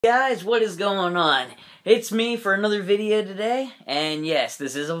Guys, what is going on? It's me for another video today, and yes,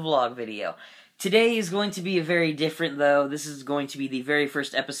 this is a vlog video. Today is going to be a very different though. This is going to be the very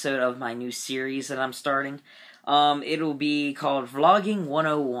first episode of my new series that I'm starting. It'll be called Vlogging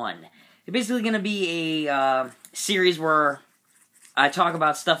 101. It's basically going to be a series where I talk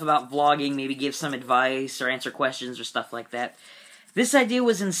about stuff about vlogging, maybe give some advice or answer questions or stuff like that. This idea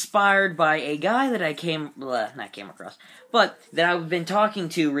was inspired by a guy that I that I've been talking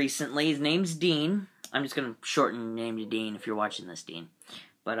to recently. His name's Dean. I'm just going to shorten the name to Dean if you're watching this, Dean.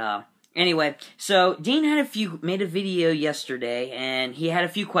 But, anyway, so Dean made a video yesterday, and he had a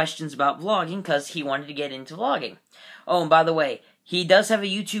few questions about vlogging because he wanted to get into vlogging. Oh, and by the way, he does have a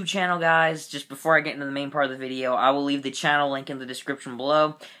YouTube channel, guys. Just before I get into the main part of the video, I will leave the channel link in the description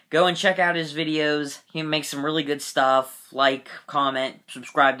below. Go and check out his videos. He makes some really good stuff. Like, comment,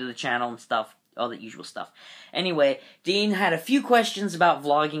 subscribe to the channel and stuff. All the usual stuff. Anyway, Dean had a few questions about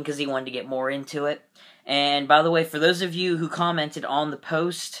vlogging because he wanted to get more into it. And by the way, for those of you who commented on the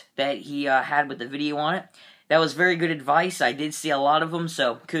post that he had with the video on it, that was very good advice. I did see a lot of them,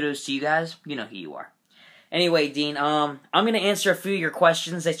 so kudos to you guys. You know who you are. Anyway, Dean, I'm going to answer a few of your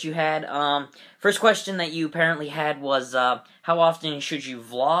questions that you had. First question that you apparently had was, how often should you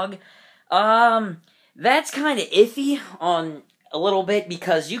vlog? That's kind of iffy on a little bit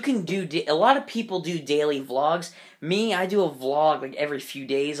because you can do, a lot of people do daily vlogs. Me, I do a vlog like every few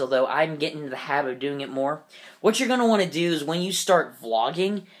days, although I'm getting into the habit of doing it more. What you're going to want to do is when you start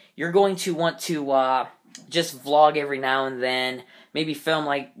vlogging, you're going to want to just vlog every now and then, maybe film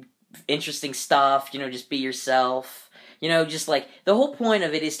like interesting stuff, you know, just be yourself, you know, just like, the whole point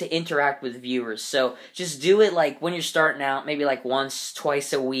of it is to interact with viewers, so just do it like when you're starting out, maybe like once,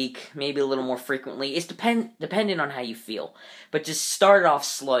 twice a week, maybe a little more frequently. It's dependent on how you feel, but just start it off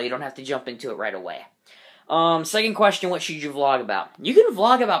slow. You don't have to jump into it right away. Second question, what should you vlog about? You can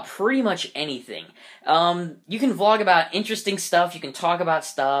vlog about pretty much anything. You can vlog about interesting stuff, you can talk about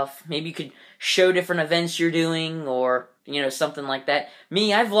stuff, maybe you could show different events you're doing, or, you know, something like that.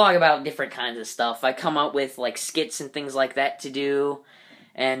 Me, I vlog about different kinds of stuff. I come up with, like, skits and things like that to do,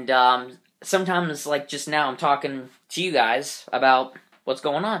 and, sometimes, like, just now, I'm talking to you guys about what's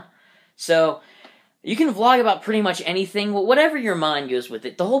going on. So, you can vlog about pretty much anything, whatever your mind goes with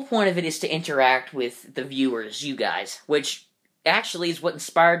it. The whole point of it is to interact with the viewers, you guys, which actually is what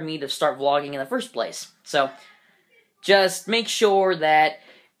inspired me to start vlogging in the first place. So, just make sure that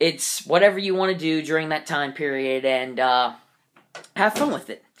it's whatever you want to do during that time period, and have fun with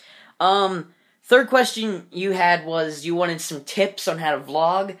it. Third question you had was you wanted some tips on how to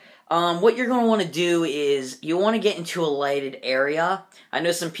vlog. What you're going to want to do is you want to get into a lighted area. I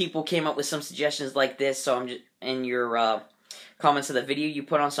know some people came up with some suggestions like this, so I'm just in your comments of the video you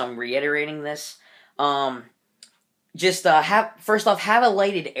put on, so I'm reiterating this. First off, have a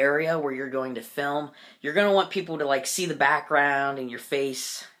lighted area where you're going to film. You're going to want people to, like, see the background and your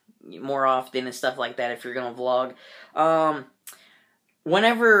face more often and stuff like that if you're going to vlog.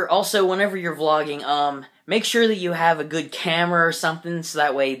 Whenever you're vlogging, make sure that you have a good camera or something, so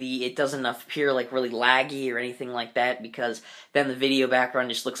that way it doesn't appear like really laggy or anything like that, because then the video background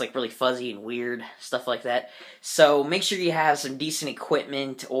just looks like really fuzzy and weird, stuff like that. So make sure you have some decent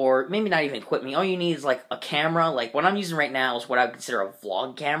equipment, or maybe not even equipment. All you need is like a camera. Like what I'm using right now is what I would consider a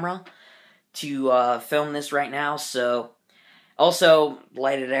vlog camera to film this right now. So also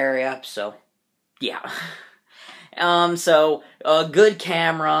lighted area, so yeah. So a good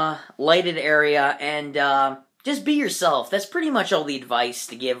camera, lighted area, and just be yourself. That's pretty much all the advice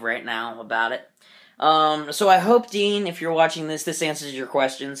to give right now about it. So I hope, Dean, if you're watching this answers your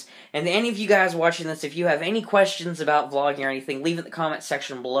questions. And to any of you guys watching this, if you have any questions about vlogging or anything, leave it in the comment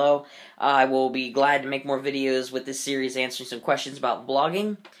section below. I will be glad to make more videos with this series answering some questions about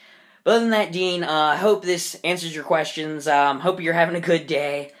vlogging. But other than that, Dean, I hope this answers your questions. Hope you're having a good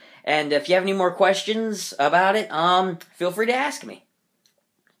day. And if you have any more questions about it, feel free to ask me.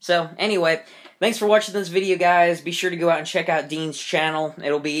 So, anyway, thanks for watching this video, guys. Be sure to go out and check out Dean's channel.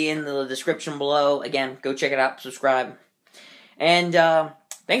 It'll be in the description below. Again, go check it out, subscribe. And,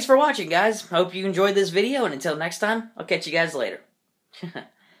 thanks for watching, guys. Hope you enjoyed this video, and until next time, I'll catch you guys later.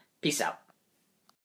 Peace out.